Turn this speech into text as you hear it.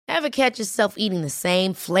Ever catch yourself eating the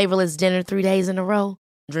same flavorless dinner 3 days in a row?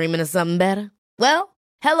 Dreaming of something better? Well,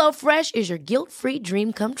 HelloFresh is your guilt-free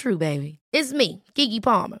dream come true, baby. It's me, Keke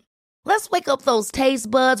Palmer. Let's wake up those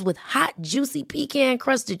taste buds with hot, juicy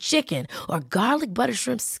pecan-crusted chicken or garlic butter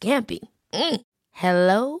shrimp scampi.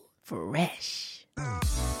 Hello Fresh.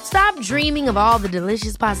 Stop dreaming of all the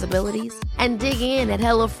delicious possibilities and dig in at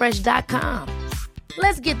HelloFresh.com.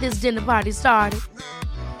 Let's get this dinner party started.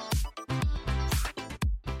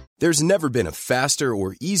 There's never been a faster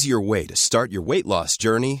or easier way to start your weight loss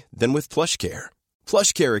journey than with PlushCare.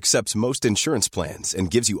 PlushCare accepts most insurance plans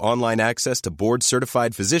and gives you online access to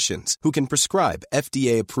board-certified physicians who can prescribe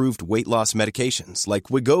FDA-approved weight loss medications like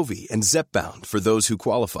Wegovy and Zepbound for those who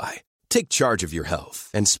qualify. Take charge of your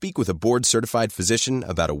health and speak with a board-certified physician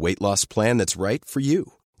about a weight loss plan that's right for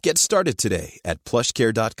you. Get started today at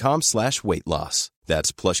plushcare.com/weight loss.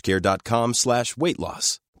 That's plushcare.com/weight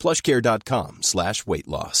loss. plushcare.com/weight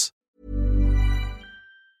loss.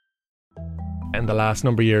 In the last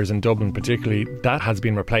number of years in Dublin particularly, that has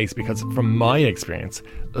been replaced because from my experience,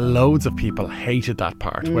 loads of people hated that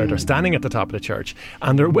part where they're standing at the top of the church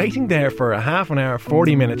and they're waiting there for a half an hour,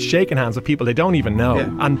 40 minutes, shaking hands with people they don't even know. Yeah.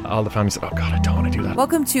 And all the families say, oh God, I don't want to do that.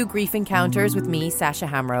 Welcome to Grief Encounters with me, Sasha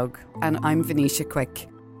Hamrogue. And I'm Venetia Quick.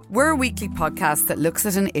 We're a weekly podcast that looks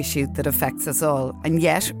at an issue that affects us all and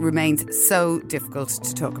yet remains so difficult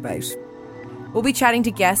to talk about. We'll be chatting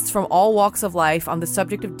to guests from all walks of life on the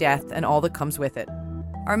subject of death and all that comes with it.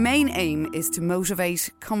 Our main aim is to motivate,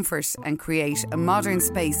 comfort and create a modern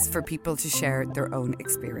space for people to share their own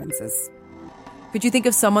experiences. Could you think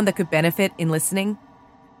of someone that could benefit in listening?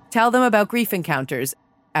 Tell them about Grief Encounters,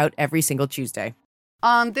 out every single Tuesday.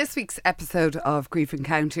 On this week's episode of Grief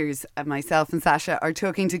Encounters, myself and Sasha are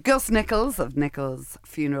talking to Gus Nichols of Nichols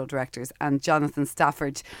Funeral Directors and Jonathan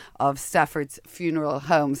Stafford of Stafford's Funeral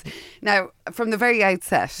Homes. Now, from the very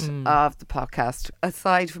outset of the podcast,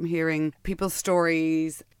 aside from hearing people's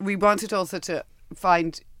stories, we wanted also to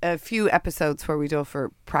find a few episodes where we'd offer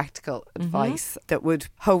practical advice that would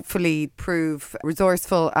hopefully prove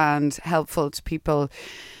resourceful and helpful to people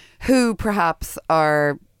who perhaps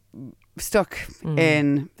are stuck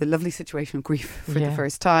in the lovely situation of grief for the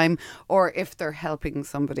first time, or if they're helping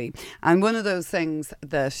somebody. And one of those things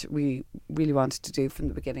that we really wanted to do from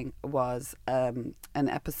the beginning was an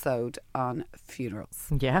episode on funerals.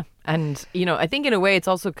 Yeah. And, you know, I think in a way it's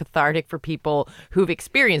also cathartic for people who've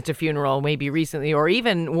experienced a funeral maybe recently or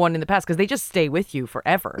even one in the past, because they just stay with you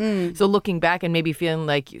forever. So looking back and maybe feeling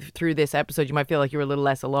like through this episode you might feel like you're a little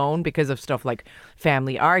less alone because of stuff like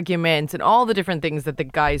family arguments and all the different things that the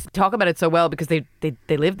guys talk about it so well because they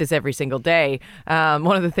live this every single day.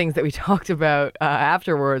 One of the things that we talked about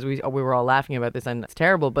afterwards, we were all laughing about this and it's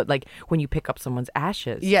terrible, but like when you pick up someone's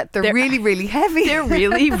ashes. Yeah, they're really, really heavy. They're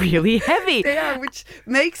really, really heavy. They are, which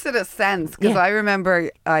makes it a sense because I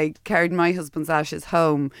remember I carried my husband's ashes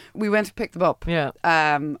home. We went to pick them up. Yeah.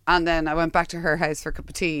 And then I went back to her house for a cup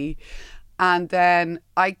of tea. And then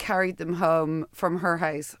I carried them home from her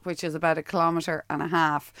house, which is about 1.5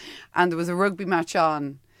 kilometres. And there was a rugby match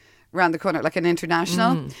on around the corner, like an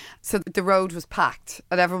international. So the road was packed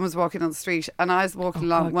and everyone was walking on the street. And I was walking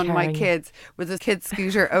along, one of my kids with a kid's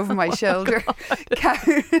scooter over my shoulder,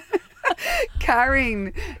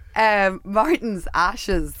 carrying Martin's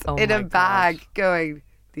ashes in a bag, going,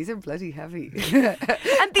 these are bloody heavy.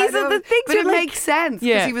 And these are the things. But it makes sense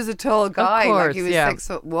because he was a tall guy. Course, like he was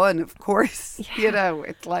 6'1", of course. You know,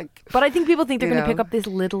 it's like. But I think people think they're going to pick up this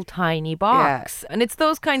little tiny box. And it's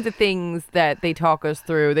those kinds of things that they talk us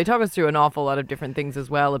through. They talk us through an awful lot of different things as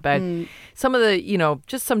well about some of the, you know,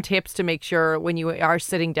 just some tips to make sure when you are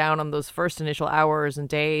sitting down on those first initial hours and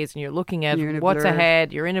days and you're looking at what's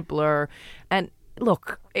ahead, you're in a blur. And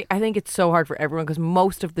look, I think it's so hard for everyone because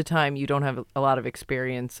most of the time you don't have a lot of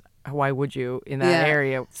experience. Why would you in that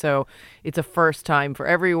area? So it's a first time for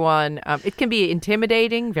everyone. It can be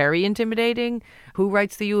intimidating, very intimidating. Who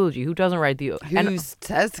writes the eulogy? Who doesn't write the eulogy?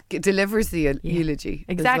 Who delivers the eulogy?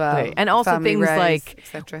 Exactly. As well. And also Family things raise, like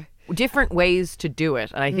etc. different ways to do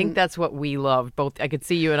it. And I think that's what we love. Both, I could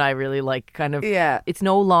see you and I really like kind of, it's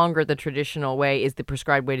no longer the traditional way is the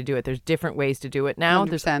prescribed way to do it. There's different ways to do it now.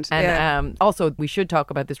 100%. And also, we should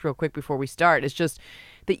talk about this real quick before we start. It's just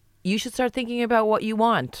that you should start thinking about what you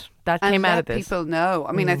want. That came out of this. People know.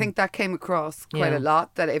 I mean, I think that came across quite a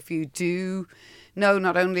lot, that if you do know,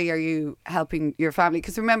 not only are you helping your family,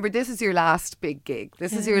 because remember, this is your last big gig.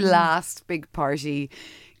 This is your last big party.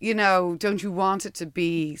 you know, don't you want it to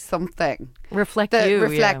be something that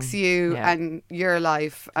reflects you and your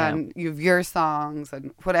life and you've your songs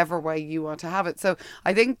and whatever way you want to have it. So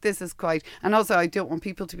I think this is quite, and also I don't want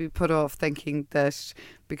people to be put off thinking that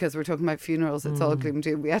because we're talking about funerals, it's all gloom and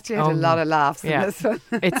doom. We actually had a lot of laughs in this one.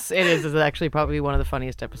 It's actually probably one of the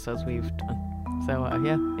funniest episodes we've done. So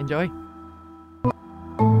enjoy.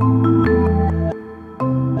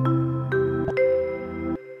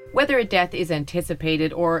 Whether a death is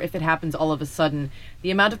anticipated or if it happens all of a sudden,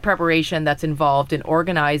 the amount of preparation that's involved in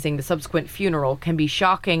organising the subsequent funeral can be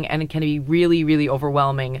shocking and it can be really, really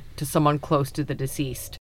overwhelming to someone close to the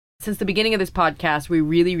deceased. Since the beginning of this podcast, we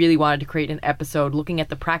really, really wanted to create an episode looking at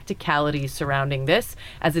the practicalities surrounding this,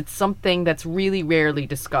 as it's something that's really rarely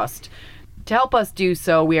discussed. To help us do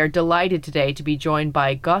so, we are delighted today to be joined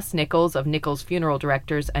by Gus Nichols of Nichols Funeral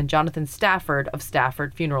Directors and Jonathan Stafford of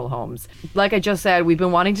Stafford Funeral Homes. Like I just said, we've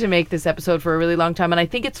been wanting to make this episode for a really long time, and I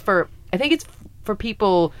think it's for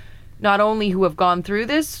people not only who have gone through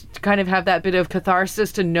this to kind of have that bit of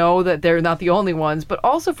catharsis to know that they're not the only ones, but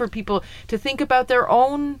also for people to think about their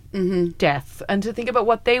own death and to think about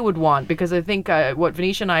what they would want. Because I think what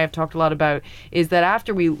Venetia and I have talked a lot about is that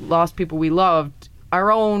after we lost people we loved, our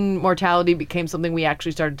own mortality became something we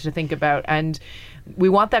actually started to think about, and we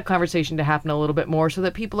want that conversation to happen a little bit more so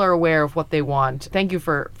that people are aware of what they want. Thank you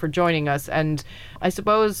for joining us. And I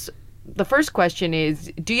suppose the first question is,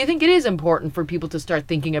 do you think it is important for people to start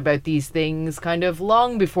thinking about these things kind of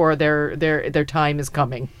long before their time is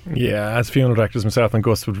coming? Yeah, as funeral directors, myself and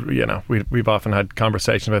Gus, we've often had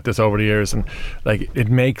conversations about this over the years, and like it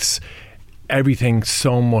makes everything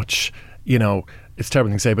so much, it's a terrible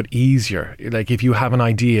thing to say, but easier. Like if you have an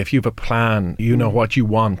idea, if you have a plan, you know what you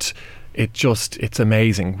want, it's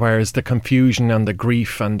amazing. Whereas the confusion and the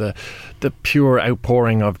grief and the pure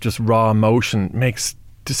outpouring of just raw emotion makes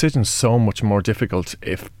decisions so much more difficult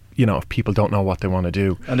if people don't know what they want to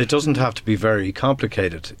do. And it doesn't have to be very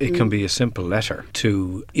complicated. It can be a simple letter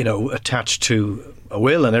to, attach to a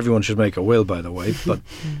will, and everyone should make a will, by the way, but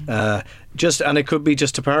and it could be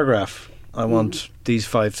just a paragraph. I want these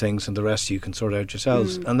 5 things and the rest you can sort out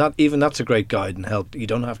yourselves. And that's a great guide and help. You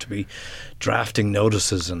don't have to be drafting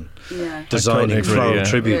notices and designing floral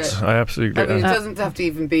tributes. Yeah. I absolutely agree. I mean, it doesn't have to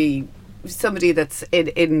even be somebody that's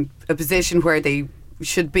in a position where they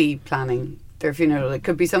should be planning their funeral. It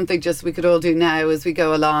could be something just we could all do now as we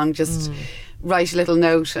go along, just write a little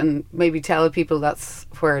note and maybe tell people that's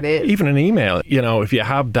where it is. Even an email, if you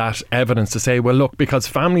have that evidence to say, well, look, because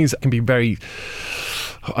families can be very,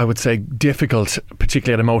 I would say, difficult,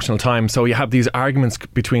 particularly at emotional times. So you have these arguments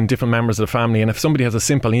between different members of the family, and if somebody has a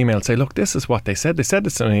simple email, say, look, this is what they said this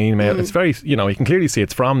in an email. It's very, you can clearly see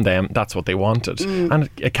it's from them. That's what they wanted. And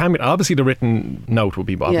it can be, obviously the written note would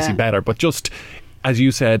be obviously better, but just, as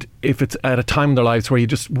you said, if it's at a time in their lives where you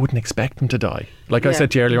just wouldn't expect them to die. Like I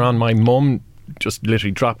said to you earlier on, my mum just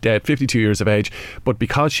literally dropped dead, 52 years of age, but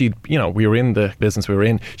because she, we were in the business we were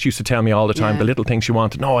in, she used to tell me all the time the little things she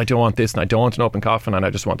wanted. No, I don't want this, and I don't want an open coffin, and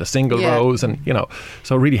I just want a single rose, and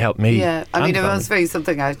so it really helped me. Yeah, I mean, it was very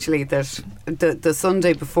something actually that the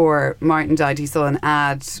Sunday before Martin died, he saw an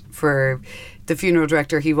ad for the funeral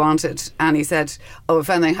director he wanted, and he said, oh, if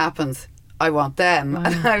anything happens, I want them.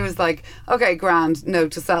 And I was like, okay, grand,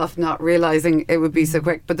 note to self, not realising it would be so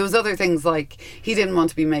quick. But there was other things like he didn't want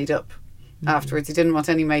to be made up afterwards. He didn't want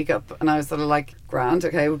any makeup, and I was sort of like, grand,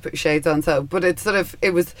 okay, we'll put shades on. So, but it's sort of,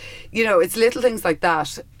 it was, it's little things like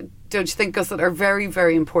that, don't you think, Gus, that are very,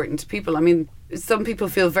 very important to people? I mean, some people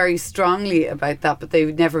feel very strongly about that, but they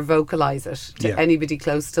would never vocalise it to anybody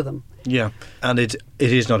close to them. Yeah, and it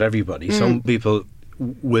is not everybody. Some people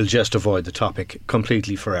will just avoid the topic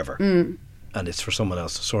completely forever. And it's for someone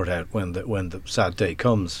else to sort out when the sad day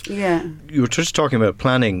comes. Yeah. You were just talking about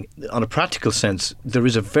planning. On a practical sense, there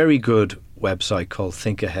is a very good website called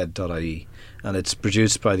thinkahead.ie, and it's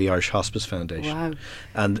produced by the Irish Hospice Foundation. Wow.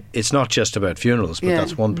 And it's not just about funerals, but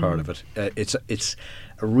that's one part of it. It's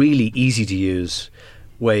a really easy to use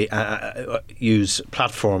use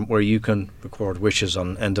platform where you can record wishes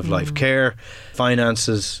on end of life care,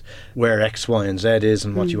 finances, where X, Y, and Z is,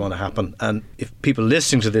 and what you want to happen. And if people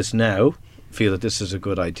listening to this now feel that this is a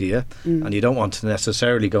good idea, and you don't want to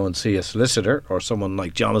necessarily go and see a solicitor or someone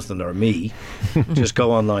like Jonathan or me, just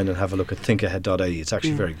go online and have a look at thinkahead.ie. It's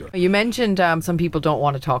actually very good. You mentioned some people don't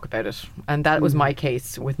want to talk about it, and that was my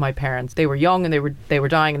case with my parents. They were young and they were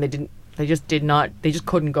dying, and they didn't They just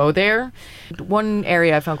couldn't go there. One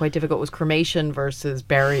area I found quite difficult was cremation versus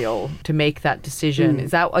burial, to make that decision.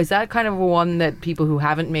 Is that kind of one that people who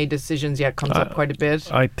haven't made decisions yet comes up quite a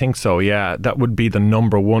bit? I think so, yeah. That would be the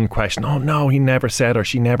number one question. Oh no, he never said, or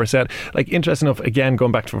she never said. Like, interesting enough, again,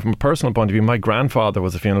 going back from a personal point of view, my grandfather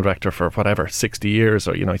was a funeral director for 60 years,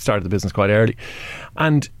 or, he started the business quite early.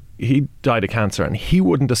 And he died of cancer, and he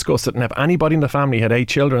wouldn't discuss it. And if anybody in the family had 8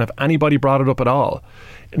 children, if anybody brought it up at all,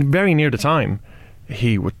 very near the time,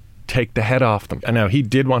 he would take the head off them. And now, he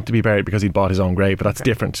did want to be buried because he'd bought his own grave, but that's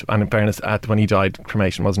different. And in fairness, when he died,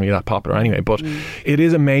 cremation wasn't really that popular anyway. But it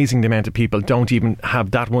is amazing the amount of people don't even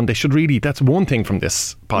have that one. They should really, that's one thing from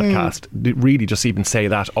this podcast, really just even say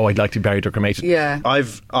that, oh, I'd like to be buried or cremated. Yeah.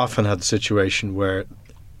 I've often had the situation where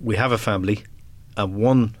we have a family and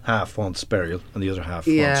one half wants burial and the other half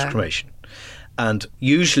wants cremation. And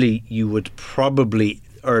usually you would probably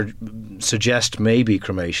suggest maybe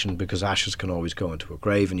cremation, because ashes can always go into a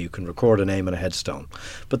grave and you can record a name and a headstone.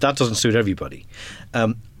 But that doesn't suit everybody.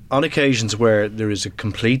 On occasions where there is a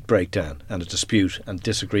complete breakdown and a dispute and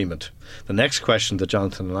disagreement, the next question that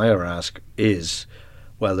Jonathan and I are asked is,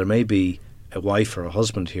 well, there may be a wife or a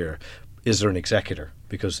husband here. Is there an executor?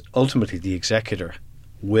 Because ultimately the executor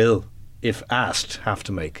will, if asked, have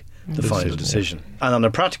to make the final decision. Yeah. And on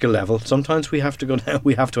a practical level, sometimes we have to go down,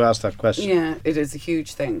 we have to ask that question. Yeah, it is a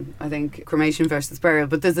huge thing, I think, cremation versus burial.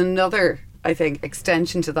 But there's another, I think,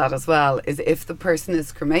 extension to that as well, is if the person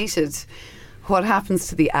is cremated, what happens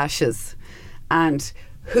to the ashes? And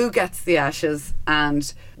who gets the ashes?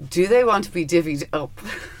 And do they want to be divvied up?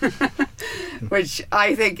 Which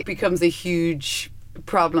I think becomes a huge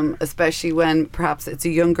problem, especially when perhaps it's a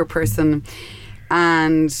younger person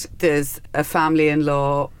and there's a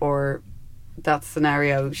family-in-law or that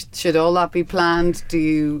scenario. Should all that be planned?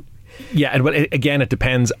 Yeah, and again, it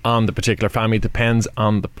depends on the particular family. It depends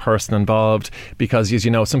on the person involved, because, as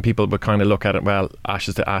you know, some people would kind of look at it, well,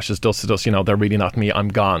 ashes to ashes, dust to dust, they're really not me, I'm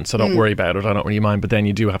gone, so don't worry about it, I don't really mind. But then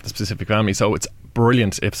you do have the specific family, so it's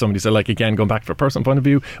brilliant if somebody said, like, again, going back from a personal point of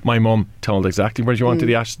view, my mum told exactly where she wanted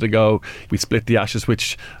the ashes to go. We split the ashes,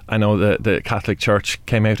 which I know the Catholic Church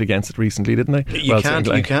came out against it recently, didn't they? You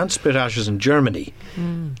can't split ashes in Germany.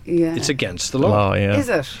 Yeah, it's against the law. Yeah. Is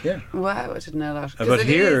it? Yeah. Wow, I didn't know that. But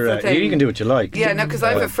here you can do what you like. Yeah, no, because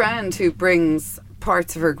I have a friend who brings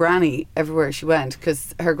parts of her granny everywhere she went,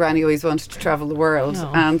 because her granny always wanted to travel the world,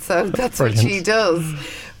 and so that's what she does.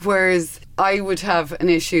 Whereas I would have an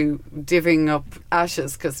issue divvying up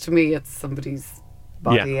ashes, because to me it's somebody's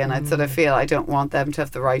body, and I'd sort of feel I don't want them to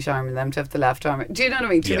have the right arm and them to have the left arm. Do you know what I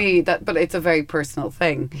mean? To me, but it's a very personal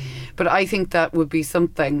thing. But I think that would be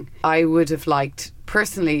something I would have liked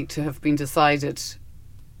personally to have been decided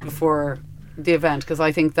before the event, because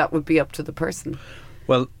I think that would be up to the person.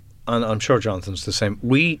 Well, and I'm sure Jonathan's the same.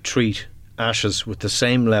 We treat ashes with the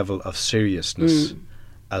same level of seriousness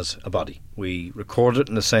as a body. We record it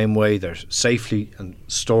in the same way. They're safely and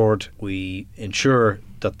stored. We ensure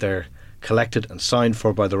that they're collected and signed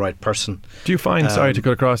for by the right person. Do you find, sorry to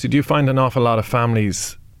cut across you, do you find an awful lot of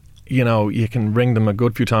families, you can ring them a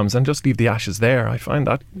good few times and just leave the ashes there? I find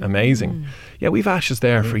that amazing. Yeah, we've ashes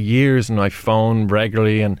there for years, and I phone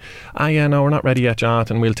regularly, and no, we're not ready yet,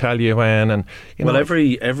 Jonathan, we'll tell you when. And well,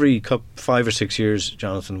 every 5 or 6 years,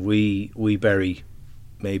 Jonathan, we bury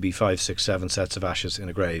maybe 5, 6, 7 sets of ashes in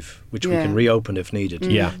a grave, which we can reopen if needed.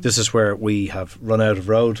 Yeah, this is where we have run out of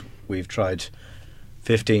road. We've tried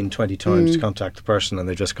 15, 20 times to contact the person, and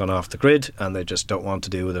they've just gone off the grid and they just don't want to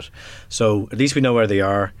deal with it. So at least we know where they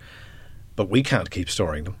are, but we can't keep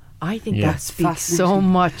storing them. I think that speaks so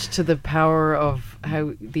much to the power of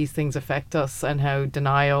how these things affect us, and how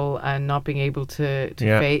denial and not being able to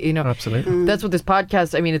face, absolutely. That's what this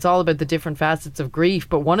podcast, it's all about the different facets of grief.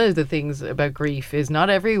 But one of the things about grief is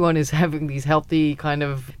not everyone is having these healthy kind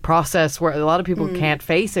of process where a lot of people can't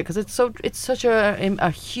face it, because it's such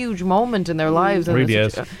a huge moment in their lives. It really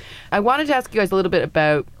is. I wanted to ask you guys a little bit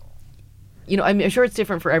about, I'm sure it's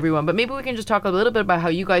different for everyone, but maybe we can just talk a little bit about how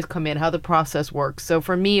you guys come in, how the process works. So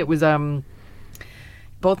for me, it was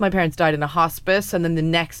both my parents died in a hospice, and then the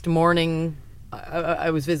next morning I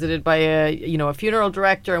was visited by a funeral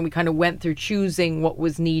director, and we kind of went through choosing what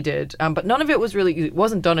was needed. But none of it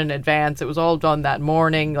wasn't done in advance. It was all done that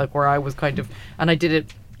morning, like where I was and I did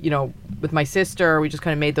it, with my sister. We just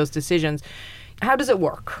kind of made those decisions. How does it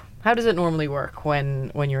work? How does it normally work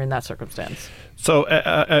when you're in that circumstance? So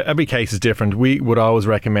every case is different. We would always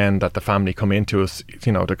recommend that the family come into us,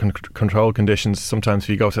 the control conditions. Sometimes if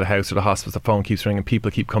you go to the house or the hospice, the phone keeps ringing, people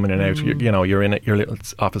keep coming in and out. You're in your little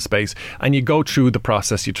office space, and you go through the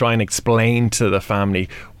process. You try and explain to the family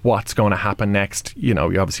what's going to happen next. You know,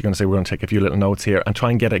 you're obviously going to say, we're going to take a few little notes here, and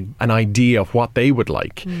try and get an idea of what they would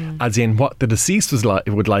like, as in what the deceased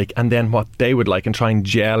would like, and then what they would like, and try and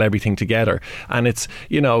gel everything together. And it's,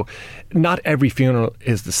 you know, not every funeral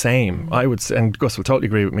is the same. I would say, and Gus will totally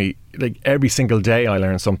agree with me, like every single day I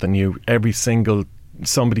learn something new. Every single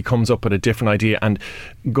somebody comes up with a different idea, and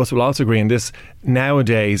Gus will also agree in this.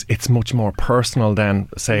 Nowadays it's much more personal than,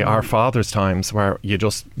 say, our father's times, where you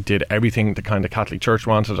just did everything the kind of Catholic Church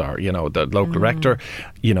wanted, or, you know, the local rector,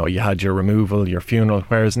 you know, you had your removal, your funeral,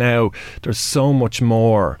 whereas now there's so much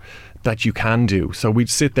more that you can do. So we'd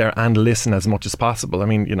sit there and listen as much as possible. I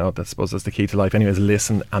mean, you know, I suppose that's the key to life anyways,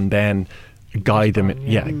 listen and then guide them.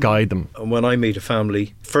 Guide them. When I meet a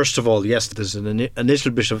family, first of all, yes, there's a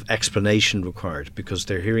little bit of explanation required, because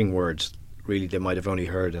they're hearing words really they might have only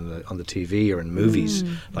heard on the TV or in movies,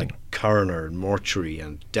 like coroner and mortuary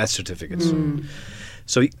and death certificates.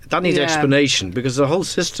 So that needs explanation, because there's a whole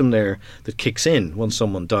system there that kicks in when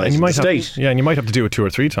someone dies in the state. And you might have to do it 2 or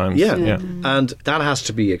 3 times. Yeah. And that has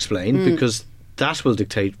to be explained, because that will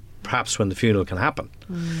dictate perhaps when the funeral can happen.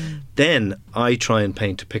 Then I try and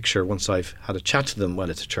paint a picture once I've had a chat to them.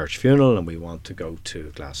 Well, it's a church funeral and we want to go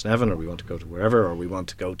to Glasnevin, or we want to go to wherever, or we want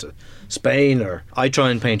to go to Spain, or I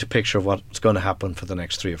try and paint a picture of what's going to happen for the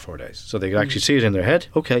next 3 or 4 days, so they can actually see it in their head.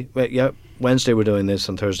 Okay, well, yeah, Wednesday we're doing this,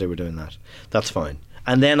 on Thursday we're doing that. That's fine.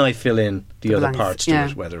 And then I fill in the other parts to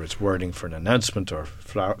it, whether it's wording for an announcement, or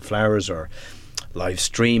flowers, or live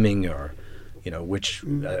streaming, or, you know, which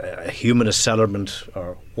a humanist celebrant,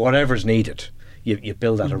 or whatever's needed. You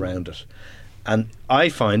build that around it. And I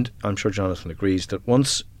find, I'm sure Jonathan agrees, that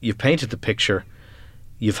once you've painted the picture,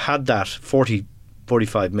 you've had that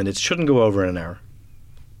 45 minutes, shouldn't go over an hour.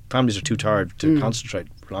 Families are too tired to concentrate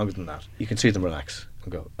for longer than that. You can see them relax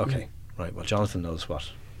and go, okay, right, well, Jonathan knows what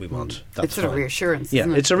we want. That's it's sort of reassurance. Yeah,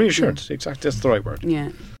 isn't it? It's a reassurance. Exactly, that's the right word. Yeah.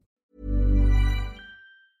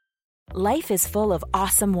 Life is full of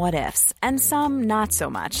awesome what-ifs, and some not so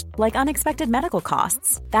much, like unexpected medical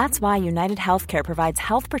costs. That's why United Healthcare provides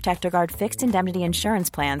Health Protector Guard fixed indemnity insurance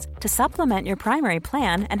plans to supplement your primary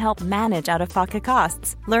plan and help manage out-of-pocket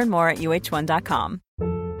costs. Learn more at uh1.com.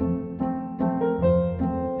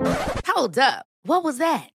 Hold up. What was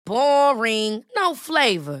that? Boring. No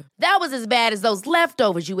flavor. That was as bad as those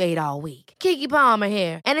leftovers you ate all week. Keke Palmer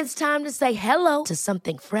here, and it's time to say hello to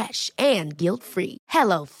something fresh and guilt-free.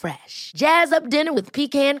 Hello Fresh. Jazz up dinner with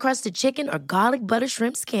pecan-crusted chicken or garlic butter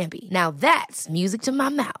shrimp scampi. Now that's music to my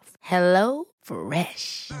mouth. Hello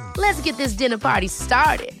Fresh. Let's get this dinner party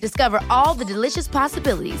started. Discover all the delicious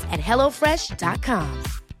possibilities at hellofresh.com.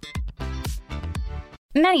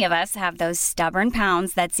 Many of us have those stubborn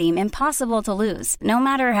pounds that seem impossible to lose, no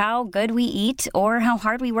matter how good we eat or how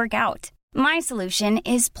hard we work out. My solution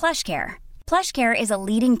is PlushCare. PlushCare is a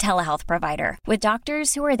leading telehealth provider with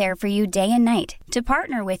doctors who are there for you day and night to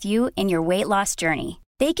partner with you in your weight loss journey.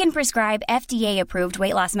 They can prescribe FDA-approved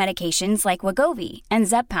weight loss medications like Wegovy and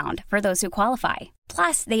Zepbound for those who qualify.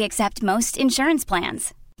 Plus, they accept most insurance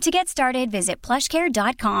plans. To get started, visit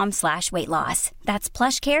plushcare.com/weightloss. That's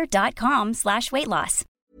plushcare.com/weightloss.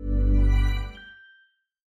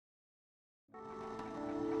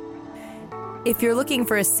 If you're looking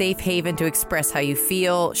for a safe haven to express how you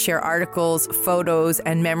feel, share articles, photos,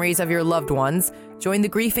 and memories of your loved ones, join the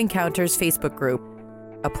Grief Encounters Facebook group,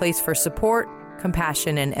 a place for support,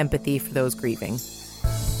 compassion, and empathy for those grieving.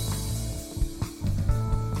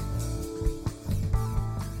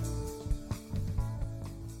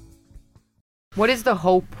 What is the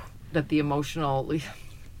hope that the emotional,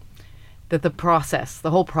 that the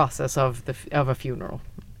whole process of a funeral,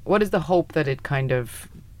 what is the hope that it kind of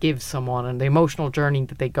gives someone and the emotional journey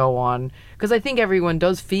that they go on? Because I think everyone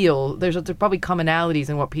does feel, there's probably commonalities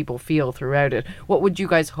in what people feel throughout it. What would you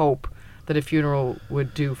guys hope that a funeral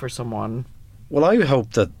would do for someone? Well, I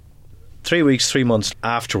hope that 3 weeks, 3 months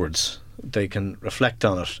afterwards, they can reflect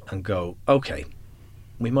on it and go, okay,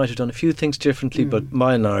 we might have done a few things differently, but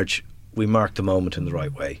by and large, we marked the moment in the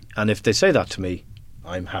right way. And if they say that to me,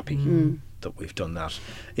 I'm happy that we've done that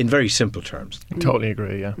in very simple terms. Totally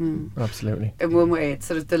agree, yeah. Absolutely. In one way, it's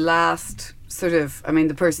sort of the last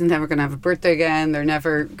the person's never going to have a birthday again. They're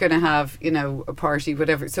never going to have, a party,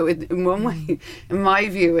 whatever. So in one way, in my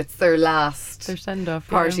view, it's their last send-off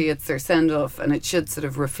party. Yeah. It's their send-off, and it should sort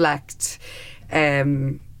of reflect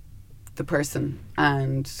the person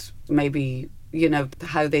and maybe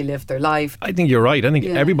how they live their life. I think you're right. I think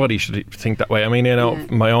everybody should think that way. I mean,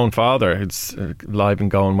 my own father, who's alive and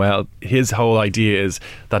going well, his whole idea is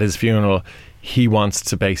that his funeral, he wants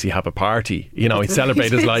to basically have a party. You know, he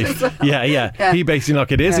celebrate his life. Yeah. He basically,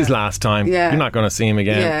 look, it is his last time. You're not going to see him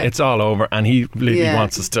again. Yeah. It's all over. And he literally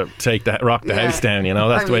wants us to rock the house down, you know.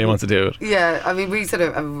 That's the way he wants to do it. Yeah, I mean, we had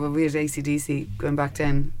AC/DC going back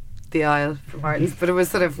down the aisle from Martin's, but it was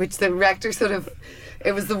sort of, which the rector sort of,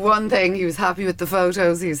 it was the one thing, he was happy with the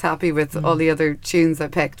photos, he was happy with all the other tunes I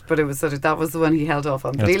picked, but it was sort of, that was the one he held off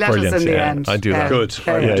on. But he let us in the end. I do that. Good.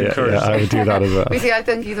 I would do that as well. You see, I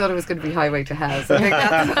think he thought it was going to be Highway to Hell, so I think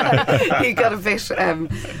that's why he got a bit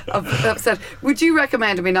upset. Would you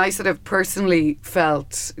recommend, I mean, I sort of personally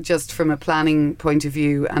felt, just from a planning point of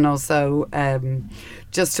view, and also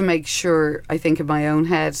just to make sure, I think in my own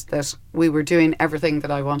head, that we were doing everything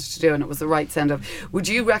that I wanted to do and it was the right send off. Would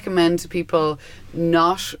you recommend to people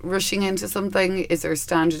not rushing into something? Is there a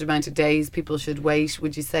standard amount of days people should wait?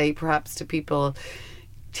 Would you say perhaps to people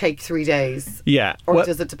take 3 days? Yeah. Or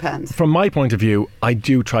does it depend? From my point of view, I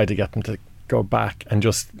do try to get them to go back and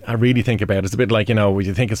just really think about it. It's a bit like, you know, when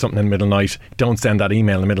you think of something in the middle of the night, don't send that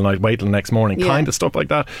email in the middle of the night, wait till the next morning, kind of stuff like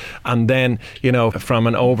that. And then, you know, from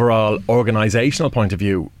an overall organisational point of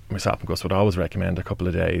view, myself and Gus would always recommend a couple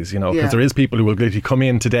of days, you know, because there is people who will literally come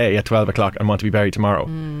in today at 12 o'clock and want to be buried tomorrow.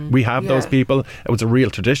 We have those people. It was a real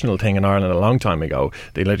traditional thing in Ireland a long time ago.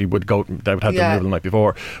 They literally would go, they would have the removal the night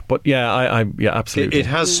before. But I absolutely. It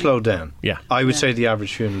has slowed down. Yeah. I would say the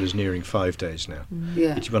average funeral is nearing 5 days now.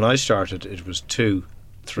 Yeah. When I started, it was 2,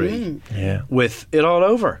 3. Yeah. With it all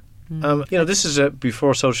over. You know, this is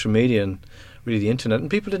before social media and really the internet, and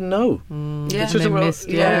people didn't know. It's just,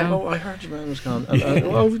 I heard your man was gone.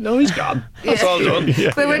 Oh no, he's gone. That's all done.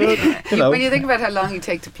 But when you think about how long you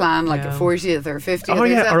take to plan, like a 40th or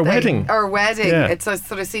 50th, or a wedding, it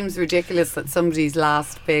sort of seems ridiculous that somebody's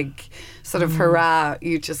last big sort of hurrah,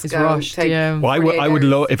 you just it's go rushed, take. Well, I would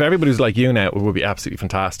love if everybody was like you now. It would be absolutely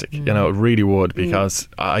fantastic. You know, it really would, because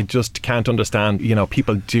I just can't understand. You know,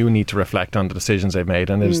 people do need to reflect on the decisions they've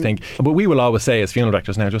made, and they just think. But we will always say as funeral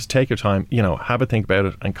directors now, just take your time. You know, have a think about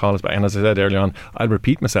it and call us back. And as I said earlier on, I'll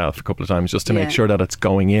repeat myself a couple of times just to make sure that it's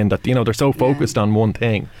going in. That, you know, they're so focused on one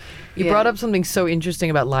thing. You brought up something so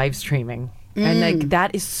interesting about live streaming. And like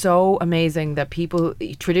that is so amazing that people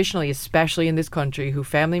traditionally, especially in this country, who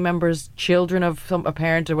family members, children of a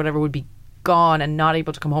parent or whatever would be gone and not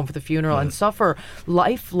able to come home for the funeral and suffer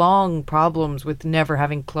lifelong problems with never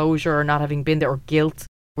having closure or not having been there, or guilt.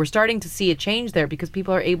 We're starting to see a change there because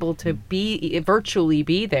people are able to virtually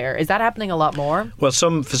be there. Is that happening a lot more? Well,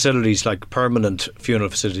 some facilities, like permanent funeral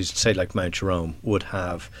facilities, say like Mount Jerome, would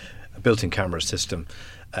have a built-in camera system.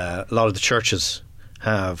 A lot of the churches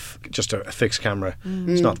have just a fixed camera.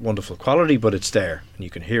 It's not wonderful quality, but it's there and you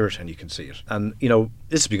can hear it and you can see it. And, you know,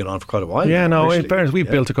 this has been going on for quite a while. Yeah, no, in fairness, we've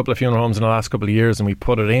built a couple of funeral homes in the last couple of years and we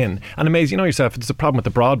put it in. And amazing, you know yourself, there's a problem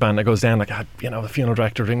with the broadband that goes down. Like, you know, the funeral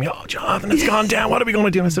director ring me, oh, Jonathan, it's gone down. What are we going to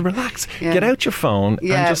do? And I said, relax, get out your phone and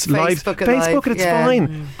just Facebook it, it's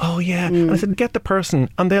fine. Oh, yeah. And I said, get the person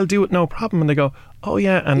and they'll do it, no problem. And they go, oh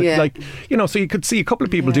yeah, and like, you know, so you could see a couple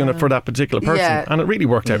of people doing it for that particular person, and it really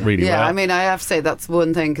worked out really well. Yeah, I mean, I have to say that's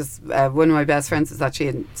one thing, because one of my best friends was actually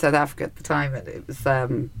in South Africa at the time,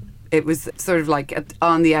 and it was sort of like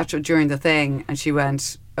on the actual during the thing, and she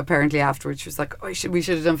went apparently afterwards. She was like, "Oh, we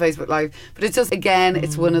should have done Facebook Live," but it's just, again,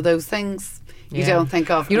 it's one of those things you don't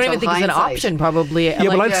think of. You don't even think it's an option, probably. Yeah,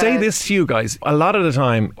 but I'd say this to you guys: a lot of the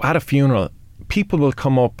time at a funeral, people will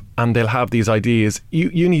come up and they'll have these ideas.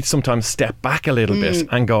 You need to sometimes step back a little bit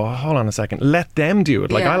and go, oh, hold on a second, let them do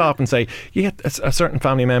it. Like I'll often say, you get a certain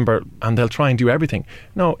family member and they'll try and do everything.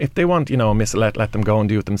 No, if they want, you know, let them go and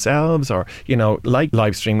do it themselves, or, you know, like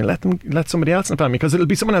live streaming, let somebody else in the family, because it'll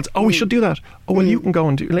be someone else. Oh, we should do that. Oh, well, you can go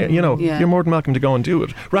and do, you know, you're more than welcome to go and do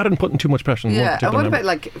it, rather than putting too much pressure on one particular and what member. about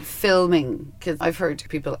like filming? Because I've heard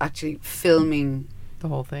people actually filming the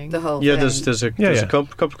whole thing. There's a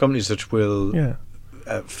couple of companies that will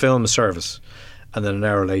film a service, and then an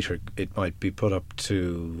hour later it might be put up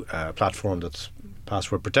to a platform that's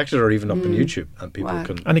password protected, or even up on YouTube, and people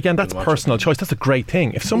can. And again, that's personal choice. That's a great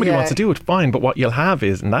thing. If somebody wants to do it, fine. But what you'll have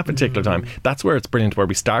is, in that particular time, that's where it's brilliant. Where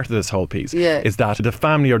we started this whole piece is that the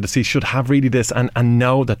family or deceased should have really this and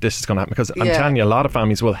know that this is going to happen. Because I'm telling you, a lot of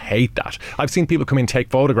families will hate that. I've seen people come in, take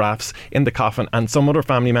photographs in the coffin, and some other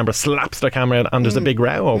family member slaps their camera out, and there's a big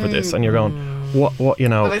row over this, and you're going, what, you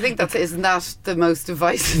know? But I think isn't that the most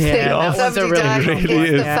divisive thing? Yeah, Somebody dies really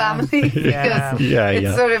against is. the family, because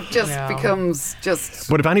it sort of just becomes just.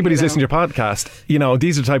 But if anybody's listening to your podcast, you know,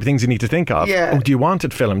 these are the type of things you need to think of. Yeah. Oh, do you want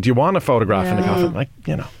it filmed? Do you want a photograph in the coffin? Like,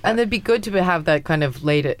 you know. And it'd be good to have that kind of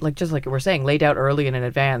just like we're saying, laid out early and in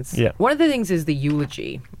advance. Yeah. One of the things is the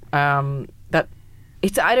eulogy. That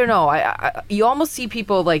I don't know. You almost see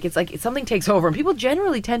people like it's like something takes over, and people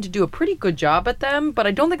generally tend to do a pretty good job at them. But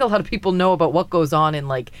I don't think a lot of people know about what goes on in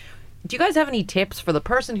like. Do you guys have any tips for the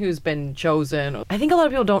person who's been chosen? I think a lot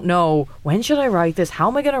of people don't know, when should I write this? How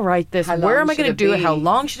am I going to write this? Where am I going to do it? How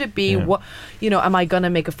long should it be? What, am I going to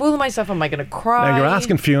make a fool of myself? Am I going to cry? Now, you're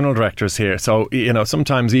asking funeral directors here. So,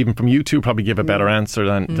 sometimes even from you two probably give a better answer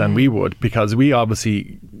than we would, because we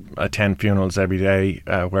obviously attend funerals every day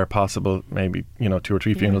where possible, maybe, 2 or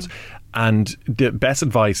 3 funerals. And the best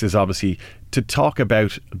advice is obviously to talk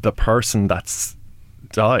about the person that's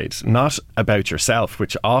died, not about yourself,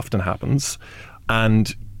 which often happens,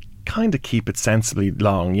 and kind of keep it sensibly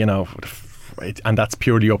long, and that's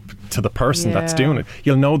purely up to the person that's doing it.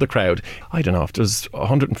 You'll know the crowd. I don't know, if there's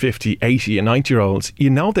 150, 80 and 90 year olds, they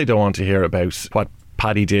don't want to hear about what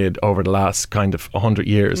Paddy did over the last kind of 100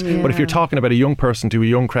 years. But if you're talking about a young person to a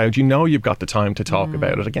young crowd, you've got the time to talk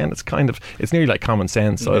about it. Again, it's nearly like common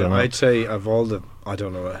sense. I don't know. I'd say of all the, I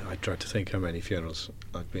don't know, I tried to think how many funerals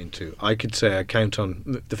I've been to. I could say I count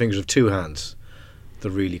on the fingers of 2 hands the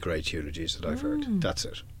really great eulogies that I've heard. That's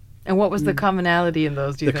it. And what was the commonality in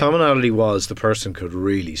those, do you think? The commonality was the person could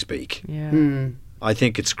really speak. I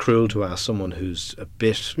think it's cruel to ask someone who's a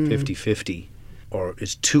bit 50-50 or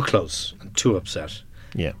is too close and too upset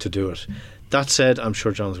to do it. That said, I'm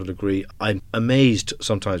sure Jonathan will agree, I'm amazed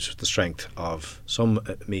sometimes with the strength of some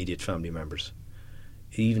immediate family members,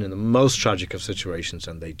 even in the most tragic of situations,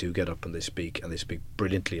 and they do get up and they speak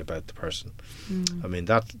brilliantly about the person. I mean,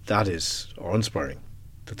 that is awe-inspiring,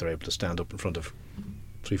 that they're able to stand up in front of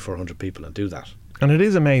 300-400 people and do that. And it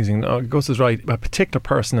is amazing. Gus is right. A particular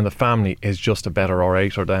person in the family is just a better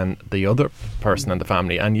orator than the other person in the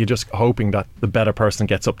family, and you're just hoping that the better person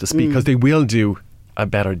gets up to speak, because they will do a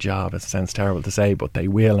better job. It sounds terrible to say, but they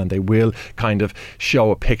will, and they will kind of show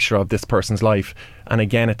a picture of this person's life. And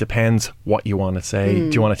again, it depends what you want to say.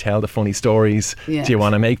 Do you want to tell the funny stories? Do you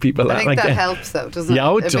want to make people laugh? I think that helps, though, doesn't it?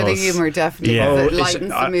 Yeah, it a does. bit of humour definitely. It lightens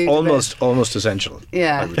the mood almost essential.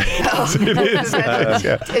 Yeah.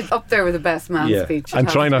 It's up there with the best man speech. And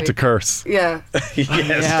try not to curse. Yeah.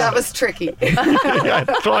 Yes. That was tricky.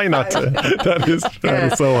 Try not to. That is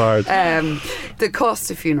so hard. The cost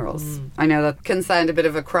of funerals. I know that can sound a bit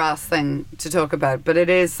of a crass thing to talk about, but it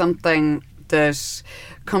is something that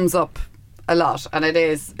comes up a lot, and it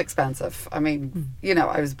is expensive. I mean,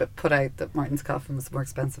 I was a bit put out that Martin's coffin was more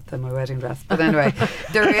expensive than my wedding dress. But anyway,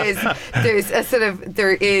 there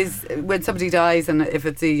is when somebody dies, and if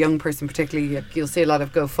it's a young person particularly, you'll see a lot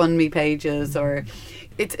of GoFundMe pages, or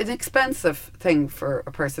it's an expensive thing for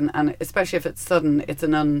a person, and especially if it's sudden, it's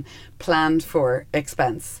an unplanned for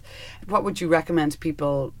expense. What would you recommend to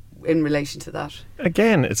people in relation to that?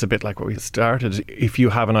 Again, it's a bit like what we started. If you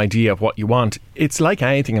have an idea of what you want, it's like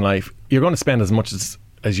anything in life. You're going to spend as much as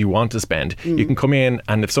you want to spend. You can come in,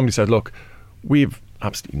 and if somebody said, look, we've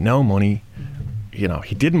absolutely no money, he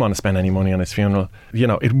didn't want to spend any money on his funeral,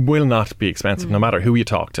 it will not be expensive no matter who you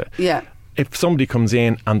talk to. Yeah. If somebody comes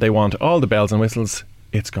in and they want all the bells and whistles,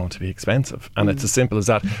 it's going to be expensive, and it's as simple as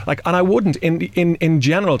that. And I wouldn't, in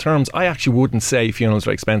general terms, I actually wouldn't say funerals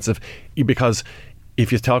are expensive, because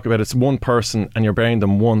if you talk about it's one person and you're burying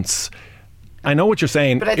them once, I know what you're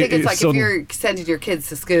saying. But I think it's like if you're sending your kids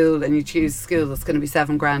to school and you choose a school that's going to be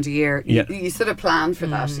 $7,000 a year, you sort of plan for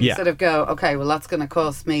that. You sort of go, okay, well, that's going to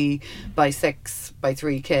cost me by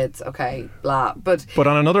 3 kids, okay, blah. But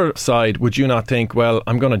on another side, would you not think, well,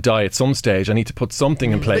 I'm going to die at some stage, I need to put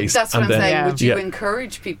something in place? But that's what I'm saying. Would you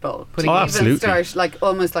encourage people to even start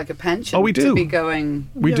almost like a pension? Oh, we do. To be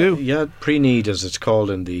going. We do. Yeah, pre-need, as it's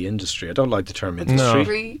called in the industry. I don't like the term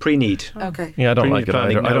industry. No. Pre-need. Okay. Yeah, I don't like it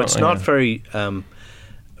either. It's not very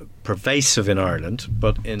pervasive in Ireland,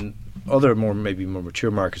 but in other maybe more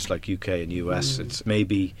mature markets like UK and US, it's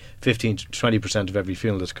maybe 15 to 20% of every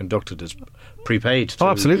funeral that's conducted is prepaid. Oh,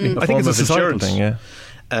 absolutely. I think it's a societal thing, yeah.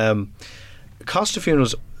 Cost of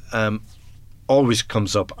funerals always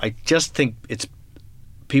comes up. I just think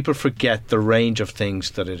people forget the range of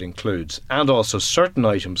things that it includes, and also certain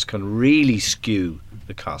items can really skew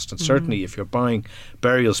the cost. And certainly if you're buying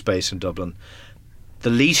burial space in Dublin, the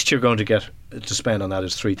least you're going to get to spend on that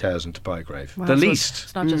is $3,000 to buy a grave. Wow, the so least,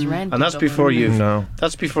 it's not just rent, and that's before you've done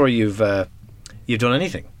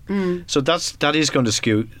anything. So that is going to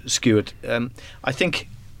skew it. I think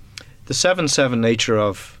the 7/7 nature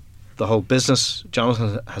of the whole business.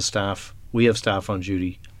 Jonathan has staff. We have staff on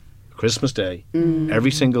duty. Christmas Day, every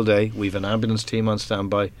single day. We've an ambulance team on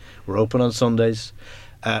standby. We're open on Sundays.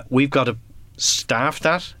 We've got to staff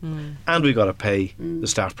that, and we've got to pay the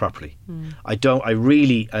staff properly.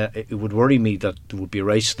 It would worry me that there would be a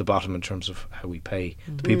race to the bottom in terms of how we pay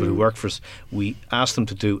the people who work for us. We ask them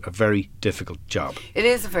to do a very difficult job. It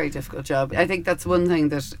is a very difficult job. I think that's one thing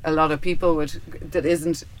that a lot of people that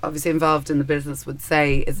isn't obviously involved in the business would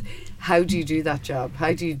say is, how do you do that job?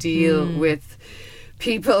 How do you deal with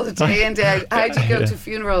people day in, day out? How do you go to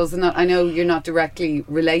funerals? And I know you're not directly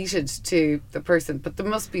related to the person, but there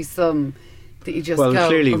must be some that you just go,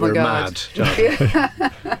 clearly oh my we're God. mad, John.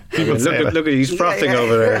 Look at he's frothing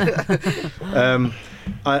over there.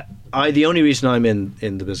 The only reason I'm in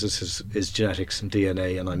the business is genetics and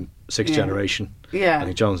DNA, and I'm sixth generation. I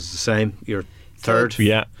think John's the same. You're third.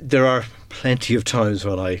 There are plenty of times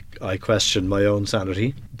when I question my own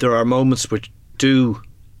sanity. There are moments which do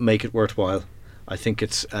make it worthwhile. I think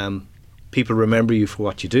it's people remember you for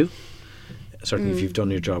what you do, certainly if you've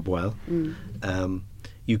done your job well.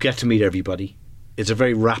 You get to meet everybody. It's a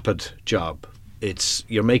very rapid job.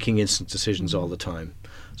 You're making instant decisions all the time.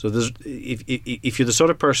 So if you're the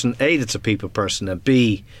sort of person, A, that's a people person, and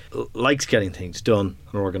B, likes getting things done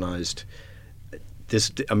and organised,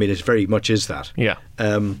 it very much is that.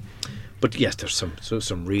 But yes, there's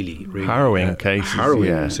some really harrowing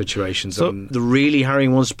cases, situations. So the really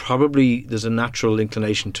harrowing ones, probably there's a natural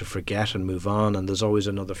inclination to forget and move on, and there's always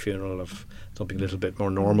another funeral of something a little bit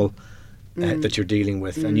more normal that you're dealing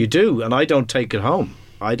with, and you do. And I don't take it home.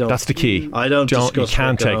 That's the key. I don't. You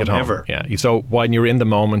can't take it home ever. Yeah. So when you're in the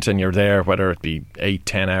moment and you're there, whether it be 8,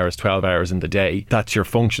 10 hours, 12 hours in the day, that's your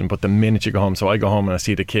function. But the minute you go home, so I go home and I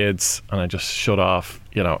see the kids and I just shut off.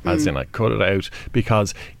 As in I cut it out,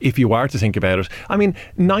 because if you are to think about it,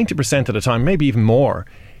 90% of the time, maybe even more,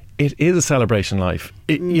 it is a celebration life.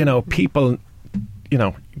 People.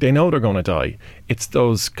 They know they're going to die. It's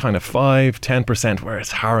those kind of 5-10% where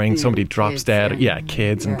it's harrowing. Somebody drops kids, dead.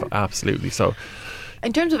 Kids, and absolutely. So,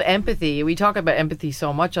 in terms of empathy, we talk about empathy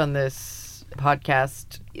so much on this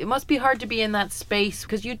podcast. It must be hard to be in that space,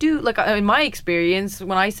 because you do, in my experience,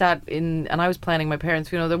 when I sat in and I was planning my parents'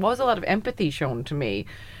 funeral, there was a lot of empathy shown to me.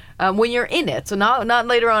 When you're in it, so not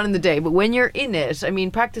later on in the day, but when you're in it,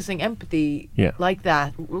 practicing empathy like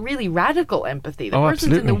that, really radical empathy. The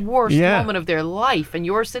person's absolutely. in the worst moment of their life, and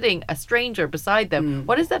you're sitting a stranger beside them.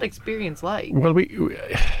 What is that experience like? Well,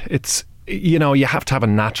 it's you have to have a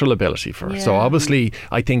natural ability for it. So obviously,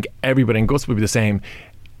 I think everybody in Gus would be the same.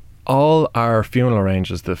 All our funeral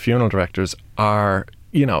arrangers, the funeral directors, are.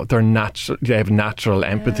 They're natural. They have natural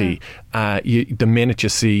empathy. The minute you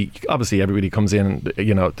see, obviously, everybody comes in.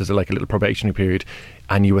 There's a little probationary period,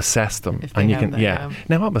 and you assess them, and you can.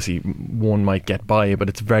 Now, obviously, one might get by, but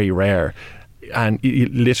it's very rare. And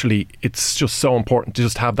literally, it's just so important to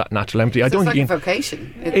just have that natural empathy. So I don't think a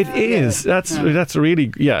vocation. It is. That's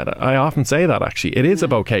really. I often say that actually, it is a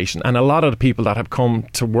vocation, and a lot of the people that have come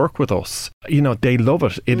to work with us, they love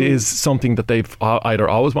it. It is something that they've either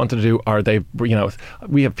always wanted to do, or they've.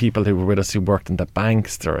 We have people who were with us who worked in the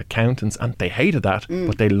banks, they're accountants, and they hated that,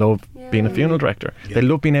 but they love being a funeral director. They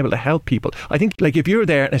love being able to help people. I think, if you're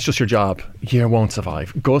there and it's just your job, you won't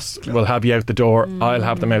survive. Gus will have you out the door. I'll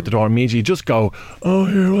have them out the door immediately. Just go,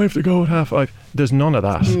 here, I have to go at 5:30. There's none of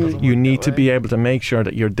that. You need to be able to make sure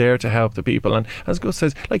that you're there to help the people. And as Gus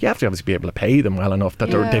says, you have to obviously be able to pay them well enough that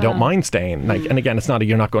they don't mind staying. And again, it's not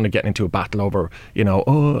you're not going to get into a battle over,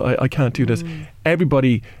 I can't do this.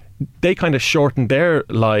 Everybody, they kind of shorten their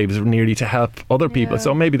lives nearly to help other people.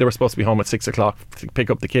 So maybe they were supposed to be home at 6 o'clock to pick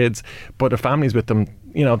up the kids, but their family's with them.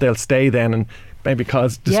 They'll stay then and maybe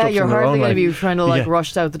cause disruption. You're in their hardly own going to life. be trying to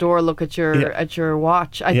rush out the door, look at your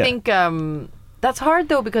watch. I think that's hard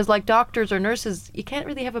though, because doctors or nurses, you can't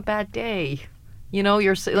really have a bad day. You're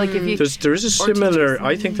if you. There is a similar.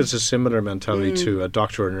 I think there's a similar mentality to a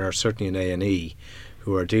doctor or a nurse, certainly in A&E,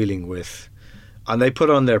 who are dealing with, and they put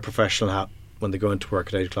on their professional hat when they go into work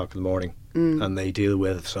at 8 o'clock in the morning, and they deal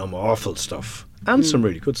with some awful stuff and some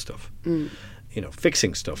really good stuff.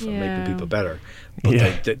 Fixing stuff and making people better.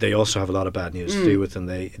 But they also have a lot of bad news to deal with, and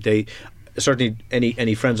they certainly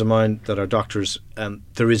any friends of mine that are doctors,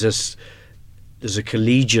 there's a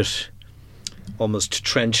collegiate, almost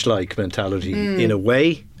trench-like mentality in a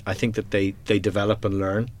way. I think that they develop and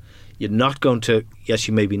learn. You're not going to, yes,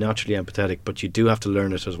 you may be naturally empathetic, but you do have to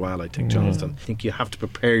learn it as well, I think, Jonathan. I think you have to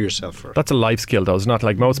prepare yourself for it. That's a life skill, though. It's not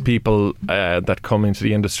like most people that come into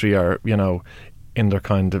the industry are, in their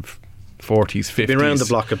kind of 40s, 50s. Been around the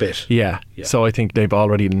block a bit. Yeah. So I think they've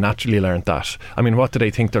already naturally learned that. I mean, what do they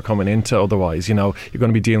think they're coming into otherwise? You know, you're going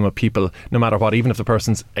to be dealing with people no matter what, even if the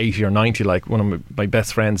person's 80 or 90. Like one of my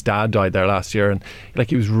best friend's dad died there last year, and like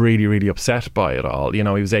he was really, really upset by it all. You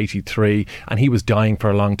know, he was 83 and he was dying for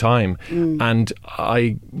a long time. And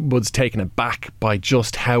I was taken aback by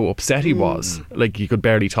just how upset he was. Like he could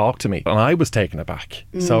barely talk to me. And I was taken aback.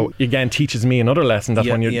 So again, teaches me another lesson that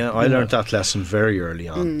when you're... Yeah, I learned that lesson very early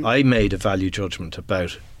on. I made a value judgment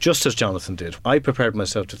about, just as Jonathan did, I prepared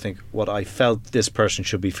myself to think what I felt this person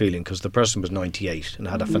should be feeling, because the person was 98 and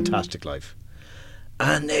had a fantastic life.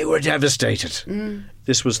 And they were devastated.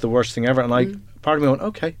 This was the worst thing ever. And part of me went,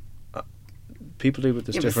 okay, people deal with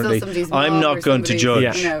this differently. I'm not going to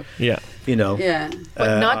judge. You know,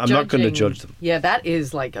 but I'm not going to judge them. Yeah, that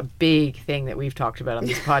is like a big thing that we've talked about on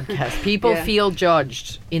this podcast. People feel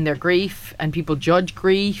judged in their grief, and people judge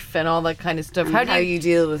grief and all that kind of stuff. How do you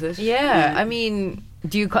deal with it? Yeah, I mean,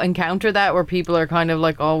 do you encounter that where people are kind of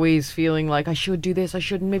like always feeling like, I should do this, I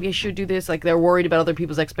shouldn't, maybe I should do this, like they're worried about other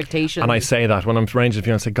people's expectations? And I say that when I'm arranging a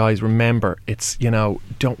funeral, I say, guys, remember, it's, you know,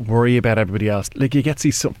 don't worry about everybody else. Like you get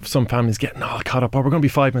to see some families getting all caught up, we're going to be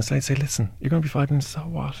 5 minutes. I say, listen, you're going to be 5 minutes, so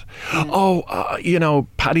what? You know,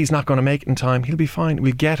 Paddy's not going to make it in time, he'll be fine,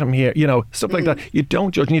 we'll get him here, you know, stuff like that. You don't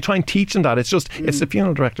judge, and you try and teach them that. It's just, it's the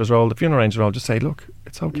funeral director's role, the funeral arranger's role, just say, look,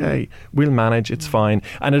 it's okay, we'll manage, it's fine.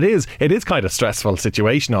 And it is kind of stressful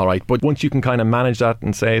situation, all right, but once you can kind of manage that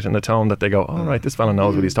and say it in a tone that they go, all right, this fella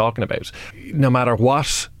knows what he's talking about. No matter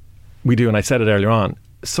what we do, and I said it earlier on,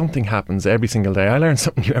 something happens every single day. I learn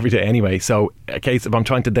something new every day anyway, so a case of I'm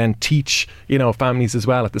trying to then teach, you know, families as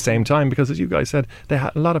well at the same time, because as you guys said,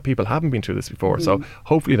 a lot of people haven't been through this before, so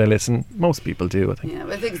hopefully they listen. Most people do, I think. Yeah,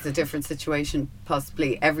 I think it's a different situation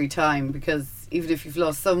possibly every time, because even if you've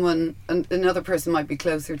lost someone, another person might be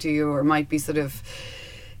closer to you, or might be sort of,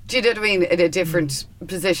 do you know what I mean, in a different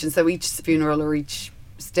position. So each funeral or each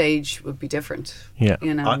stage would be different. Yeah,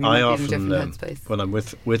 you know, I often when I'm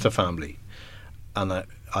with a family, and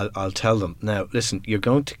I'll tell them, now listen, you're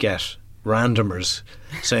going to get randomers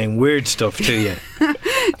saying weird stuff to you.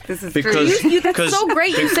 This is because true. That's so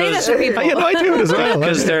great. You say that to people. I do it as well.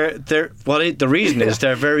 Because the reason is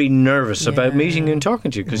they're very nervous about meeting you and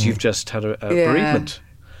talking to you, because you've just had a bereavement.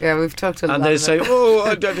 Yeah, we've talked a lot. And they say,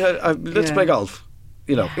 let's play golf.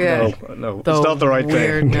 You know, no, it's not the right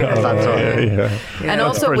thing. That's all. And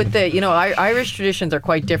also with the, you know, Irish traditions are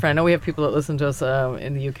quite different. I know we have people that listen to us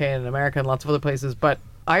in the UK and America and lots of other places, but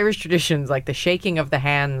Irish traditions, like the shaking of the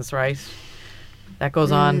hands, right? That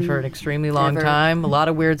goes on for an extremely long time. A lot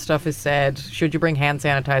of weird stuff is said. Should you bring hand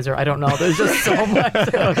sanitizer? I don't know. There's just so much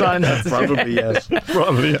that goes on. Probably yes.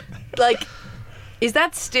 Probably. Like, is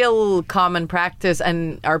that still common practice?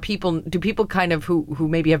 And do people kind of who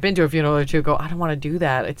maybe have been to a funeral or two go, I don't want to do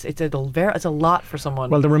that? It's a lot for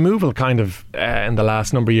someone. Well, the removal kind of in the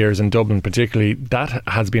last number of years in Dublin particularly, that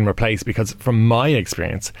has been replaced, because from my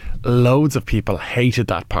experience, loads of people hated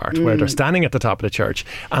that part where they're standing at the top of the church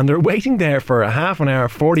and they're waiting there for a half an hour,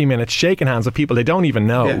 40 minutes, shaking hands with people they don't even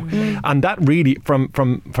know. And that really, from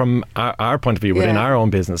our point of view within our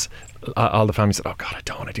own business, all the families said, oh God, I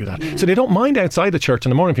don't want to do that. So they don't mind outside the church in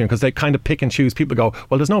the morning funeral, because they kind of pick and choose. People go,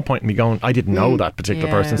 well, there's no point in me going, I didn't know that particular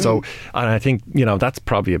person. So, and I think, you know, that's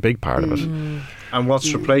probably a big part of it. And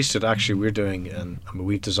what's replaced it, actually, we're doing, and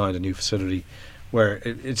we've designed a new facility where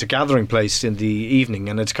it's a gathering place in the evening,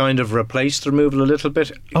 and it's kind of replaced the removal a little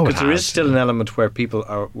bit, because there is still an element where people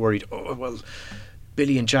are worried, oh, well,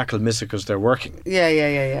 Billy and Jack will miss it because they're working.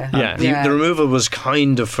 Yeah. The removal was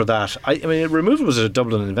kind of for that. I mean, removal was a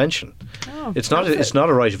Dublin invention. It's not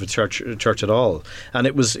a right of a church at all. And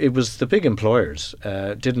it was the big employers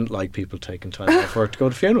didn't like people taking time off work to go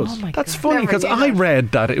to funerals. That's funny, because I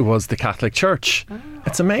read that it was the Catholic Church.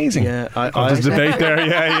 It's amazing. Yeah, there's debate there.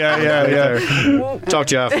 Yeah. Talk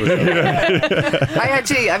to you afterwards.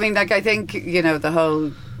 I think, you know, the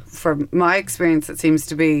whole, from my experience, it seems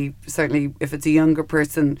to be, certainly if it's a younger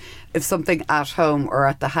person, if something at home or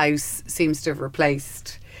at the house seems to have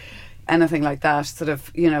replaced anything like that, sort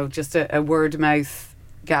of, you know, just a word of mouth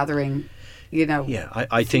gathering, you know. Yeah,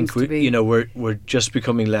 I think we're just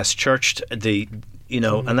becoming less churched. And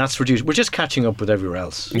that's reduced. We're just catching up with everywhere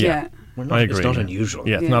else. I agree. It's not unusual.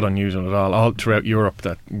 Yeah, it's not unusual at all. All throughout Europe,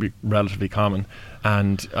 that would be relatively common.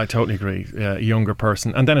 And I totally agree. A younger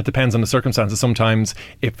person, and then it depends on the circumstances. Sometimes,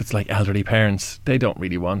 if it's like elderly parents, they don't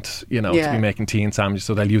really want, to be making tea and sandwiches,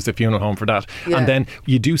 so they'll use the funeral home for that. Yeah. And then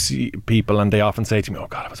you do see people, and they often say to me, "Oh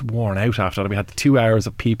God, I was worn out after that. We had 2 hours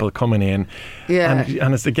of people coming in,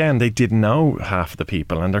 and it's again, they didn't know half the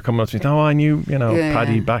people, and they're coming up to me, "No, I knew,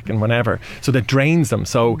 Paddy back and whenever." So that drains them.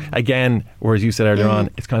 So again, whereas you said earlier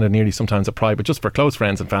on, it's kind of nearly sometimes a pride, but just for close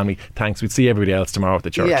friends and family, thanks. We'd see everybody else tomorrow at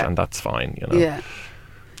the church, and that's fine. Yeah.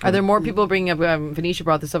 Are there more people bringing up, Venetia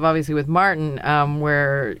brought this up obviously with Martin,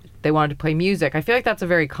 where they wanted to play music. I feel like that's a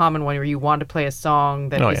very common one where you want to play a song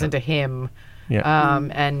that isn't a hymn. Yeah.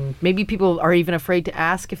 And maybe people are even afraid to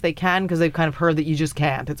ask if they can because they've kind of heard that you just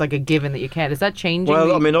can't. It's like a given that you can't. Is that changing?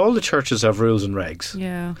 Well, I mean, all the churches have rules and regs.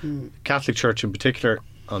 Yeah. Catholic Church in particular,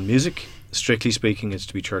 on music, strictly speaking, it's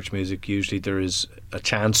to be church music. Usually there is a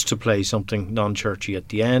chance to play something non-churchy at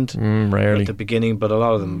the end, rarely at the beginning, but a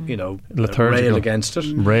lot of them, liturgical. rail against it.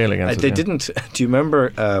 Rail against it. They didn't. Do you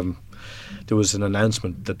remember? There was an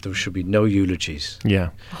announcement that there should be no eulogies.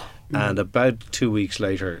 Yeah. And about 2 weeks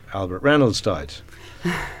later, Albert Reynolds died,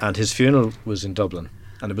 and his funeral was in Dublin.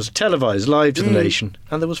 And it was televised live to the nation,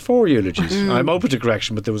 and there was 4 eulogies. I'm open to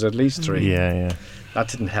correction, but there was at least 3. Yeah. That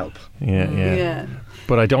didn't help. Yeah.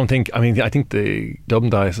 But I don't think. I think the Dublin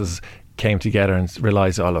diocese came together and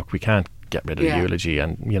realised, oh look, we can't get rid of the eulogy,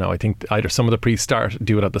 and I think either some of the priests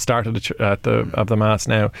do it at the start of the mass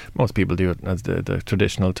now. Most people do it as the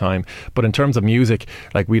traditional time. But in terms of music,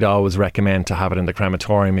 like we'd always recommend to have it in the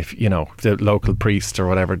crematorium if the local priest or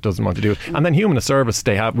whatever doesn't want to do it. And then humanist service,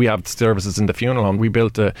 we have services in the funeral home. We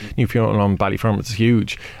built a new funeral home in Ballyfermot. It's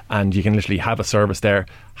huge, and you can literally have a service there,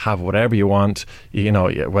 have whatever you want,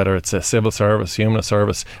 whether it's a civil service, humanist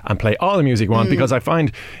service, and play all the music you want, because I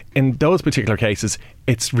find in those particular cases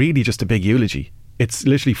it's really just a big eulogy. It's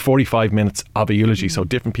literally 45 minutes of a eulogy, so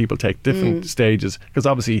different people take different stages, because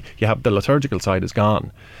obviously you have the liturgical side is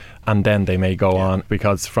gone, and then they may go on,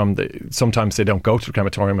 because sometimes they don't go to the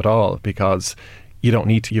crematorium at all because you don't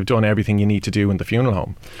need to. You've done everything you need to do in the funeral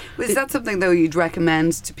home. Is that something, though, you'd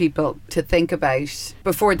recommend to people to think about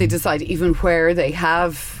before they decide even where they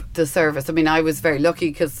have the service? I mean, I was very lucky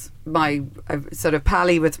because I sort of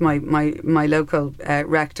pally with my local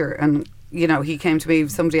rector, and he came to me.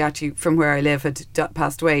 Somebody actually from where I live had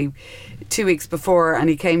passed away 2 weeks before,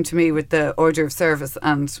 and he came to me with the order of service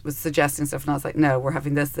and was suggesting stuff, and I was like, no, we're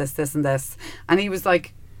having this and this, and he was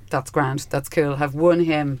like, that's grand, that's cool, have one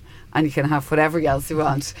hymn and you can have whatever else you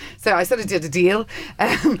want. So I sort of did a deal,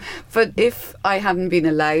 but if I hadn't been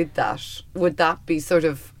allowed that, would that be sort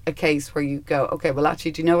of a case where you go, okay, well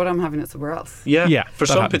actually, do you know what, I'm having it somewhere else? Yeah. For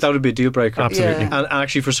some people that would be a deal breaker. Absolutely. And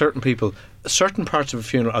actually for certain people, certain parts of a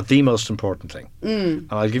funeral are the most important thing. And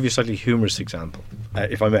I'll give you a slightly humorous example,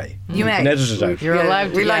 if I may. You may. You can edit it out. You're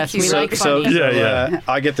allowed to. We like you. like funny.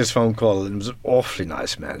 I get this phone call, and it was an awfully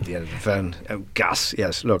nice man at the end of the phone. Gas,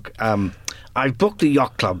 yes, look, I booked the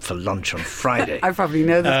yacht club for lunch on Friday. I probably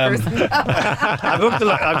know this person. I booked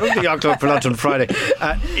the yacht club for lunch on Friday.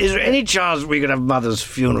 Is there any chance we could have Mother's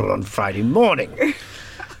funeral on Friday morning?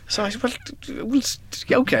 So I said, well,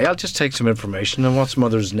 okay, I'll just take some information. And what's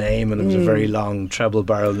Mother's name? And it was a very long treble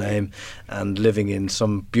barrel name, and living in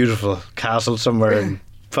some beautiful castle somewhere in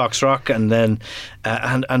Foxrock, and then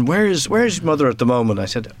and where's Mother at the moment? I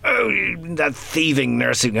said, oh, in that thieving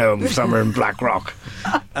nursing home somewhere in Blackrock.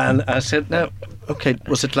 And I said, now, okay,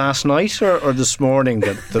 was it last night or this morning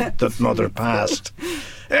that Mother passed?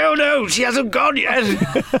 Oh no, she hasn't gone yet.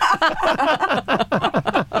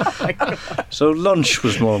 So lunch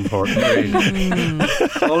was more important, really.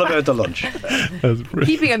 All about the lunch.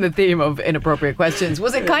 Keeping on the theme of inappropriate questions,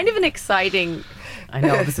 was it kind of an exciting, I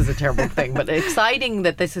know this is a terrible thing, but exciting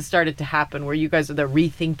that this has started to happen where you guys are there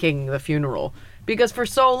rethinking the funeral? Because for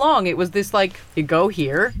so long it was this like, you go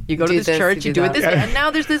here, you go to this church, you do it this way, and now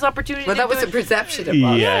there's this opportunity. Well, that was a perception it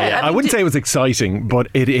was. Yeah. I wouldn't say it was exciting, but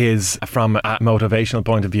it is from a motivational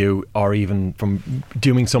point of view, or even from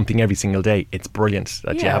doing something every single day. It's brilliant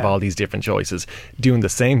that you have all these different choices, doing the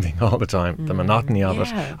same thing all the time. The monotony of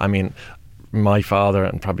it. I mean, my father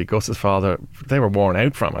and probably Gus's father, they were worn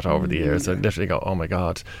out from it over the years. They literally go, oh my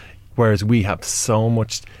God. Whereas we have so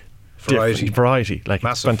much variety, like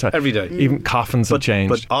massive, it's fantastic. every day. Even coffins have changed.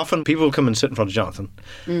 But often people come and sit in front of Jonathan.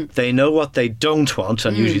 They know what they don't want,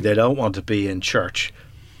 and usually they don't want to be in church,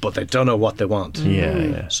 but they don't know what they want.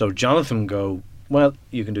 Yeah. So Jonathan go, well,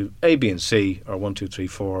 you can do A, B, and C, or 1, 2, 3,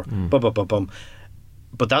 4, bum, bum, bum, bum.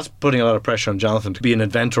 But that's putting a lot of pressure on Jonathan to be an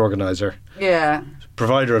event organizer, Yeah.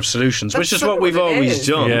 provider of solutions, That's which is sort what of we've what it always is.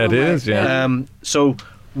 done. Yeah, it is. Yeah. So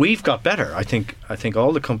we've got better. I think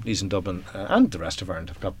all the companies in Dublin and the rest of Ireland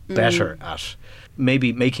have got better at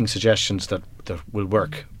maybe making suggestions that will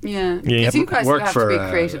work. Yeah. Because you guys work have for to be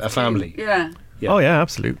creative a family. Yeah. Oh yeah,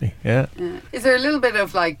 absolutely. Yeah. Is there a little bit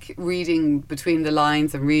of like reading between the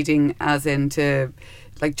lines and reading as into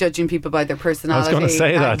like judging people by their personality? I was going to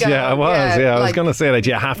say that. I was going to say that.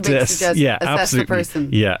 You have to assess absolutely. the person.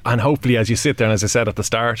 Yeah, and hopefully as you sit there, and as I said at the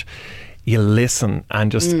start, you listen,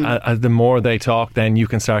 and just the more they talk, then you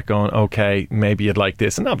can start going, okay, maybe you'd like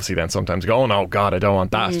this, and obviously then sometimes go, oh no, God, I don't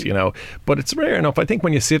want that, you know. But it's rare enough. I think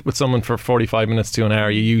when you sit with someone for 45 minutes to an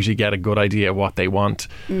hour, you usually get a good idea of what they want.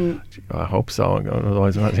 I hope so,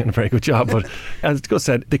 otherwise I'm not doing a very good job. But as Gus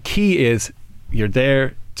said, the key is you're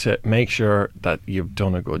there to make sure that you've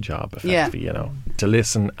done a good job, effectively, you know, to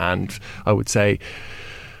listen. And I would say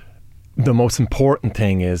the most important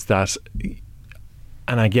thing is that,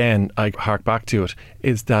 and again, I hark back to it,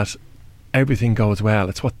 is that everything goes well.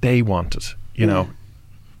 It's what they wanted, you know.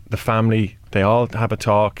 The family, they all have a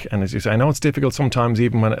talk, and as you say, I know it's difficult sometimes,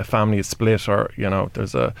 even when a family is split, or you know,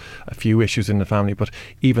 there's a few issues in the family, but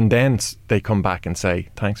even then they come back and say,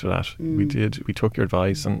 thanks for that, we took your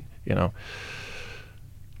advice, and you know,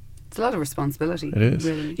 it's a lot of responsibility. It is.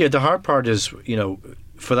 Really. Yeah, the hard part is, you know,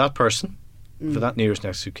 for that person, for that nearest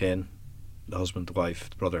next of kin, the husband, the wife,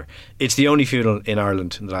 the brother, it's the only funeral in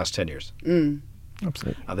Ireland in the last 10 years.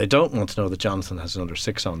 Absolutely. And they don't want to know that Jonathan has another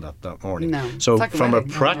 6 on that morning. No. So It's like from a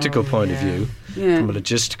wedding. practical point of view, from a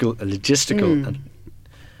logistical and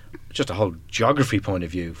just a whole geography point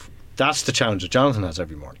of view, that's the challenge that Jonathan has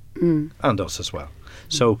every morning, and us as well.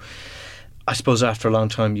 So I suppose after a long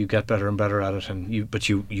time you get better and better at it, but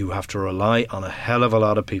you have to rely on a hell of a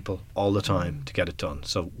lot of people all the time to get it done.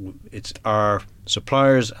 So it's our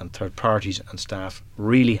suppliers and third parties and staff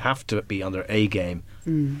really have to be on their A game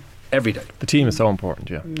every day. The team is so important,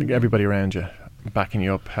 like everybody around you backing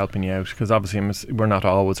you up, helping you out, because obviously we're not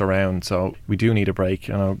always around, so we do need a break.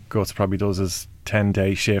 You know, Gus probably does his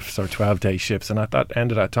 10-day shifts or 12-day shifts, and at that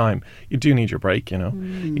end of that time you do need your break, you know.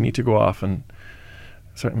 You need to go off, and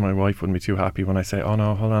certainly my wife wouldn't be too happy when I say, oh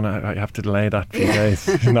no, hold on, I have to delay that few days.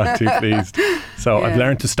 She's not too pleased. So I've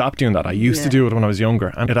learned to stop doing that. I used to do it when I was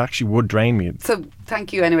younger, and it actually would drain me. So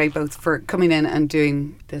thank you anyway both for coming in and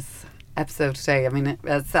doing this episode today. I mean,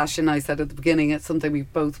 as Sasha and I said at the beginning, it's something we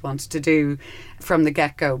both wanted to do from the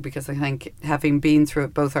get-go, because I think having been through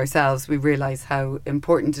it both ourselves, we realise how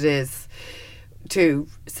important it is to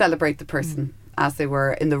celebrate the person as they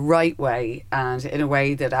were in the right way, and in a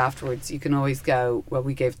way that afterwards you can always go, well,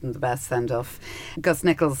 we gave them the best send-off. Gus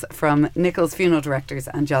Nichols from Nichols Funeral Directors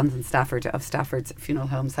and Jonathan Stafford of Stafford's Funeral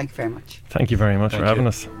Homes, thank you very much. Thank you very much for having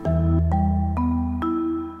us.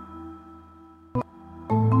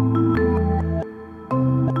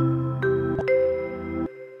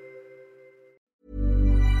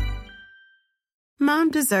 Mom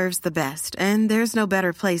deserves the best, and there's no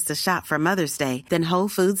better place to shop for Mother's Day than Whole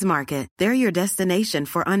Foods Market. They're your destination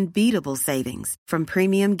for unbeatable savings, from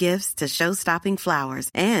premium gifts to show-stopping flowers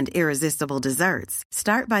and irresistible desserts.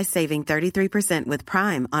 Start by saving 33% with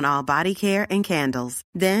Prime on all body care and candles.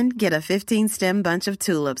 Then get a 15-stem bunch of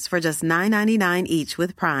tulips for just $9.99 each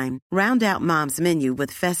with Prime. Round out Mom's menu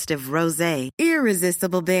with festive rosé,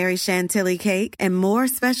 irresistible berry chantilly cake, and more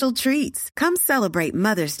special treats. Come celebrate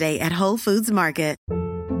Mother's Day at Whole Foods Market.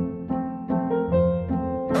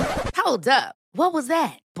 Hold up. What was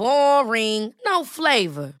that? Boring. No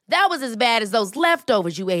flavor. That was as bad as those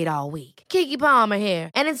leftovers you ate all week. Keke Palmer here,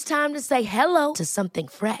 and it's time to say hello to something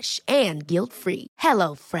fresh and guilt-free.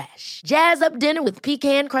 Hello Fresh. Jazz up dinner with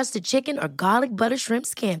pecan-crusted chicken or garlic butter shrimp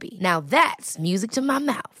scampi. Now that's music to my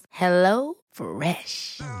mouth. Hello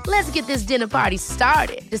Fresh. Let's get this dinner party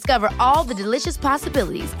started. Discover all the delicious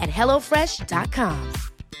possibilities at HelloFresh.com.